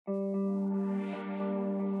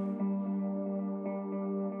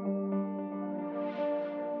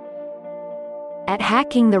At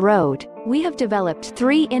Hacking the Road, we have developed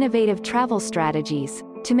 3 innovative travel strategies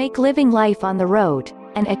to make living life on the road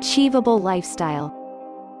an achievable lifestyle.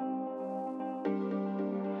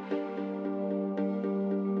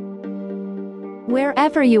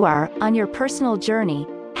 Wherever you are on your personal journey,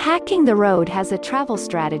 Hacking the Road has a travel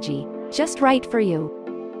strategy just right for you.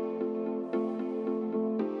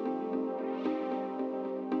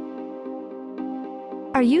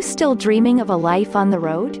 Are you still dreaming of a life on the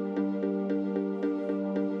road?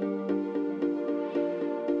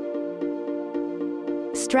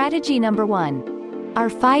 Strategy number 1. Our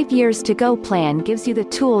 5 years to go plan gives you the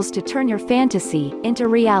tools to turn your fantasy into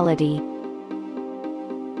reality.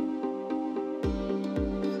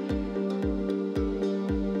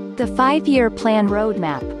 The 5-year plan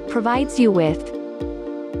roadmap provides you with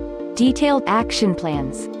detailed action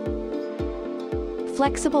plans,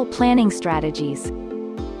 flexible planning strategies,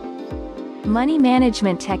 money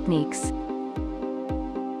management techniques,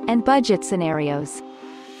 and budget scenarios.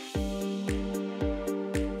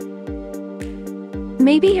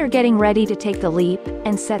 Maybe you're getting ready to take the leap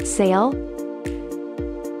and set sail?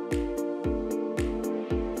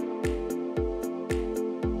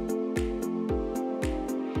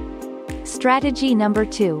 Strategy number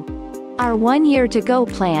 2. Our 1-year to go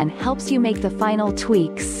plan helps you make the final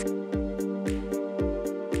tweaks.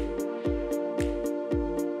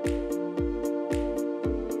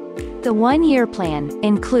 The 1-year plan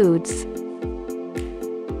includes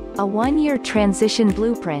a 1-year transition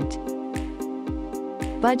blueprint,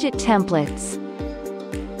 budget templates,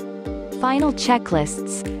 final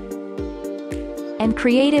checklists, and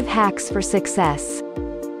creative hacks for success.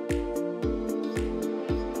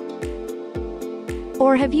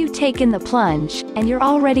 Or have you taken the plunge and you're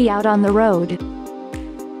already out on the road?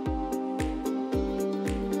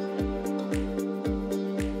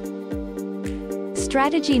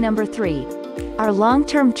 Strategy number 3. Our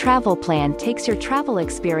long-term travel plan takes your travel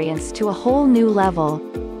experience to a whole new level.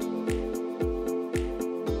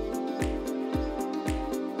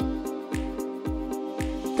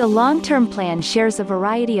 The long-term plan shares a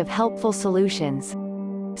variety of helpful solutions,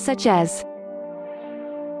 such as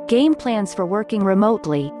game plans for working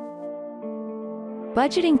remotely,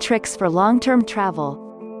 budgeting tricks for long-term travel,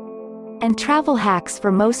 and travel hacks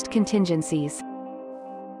for most contingencies.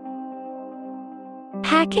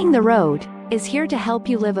 Hacking the Road is here to help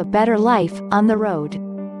you live a better life on the road.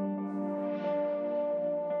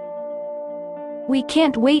 We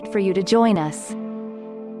can't wait for you to join us.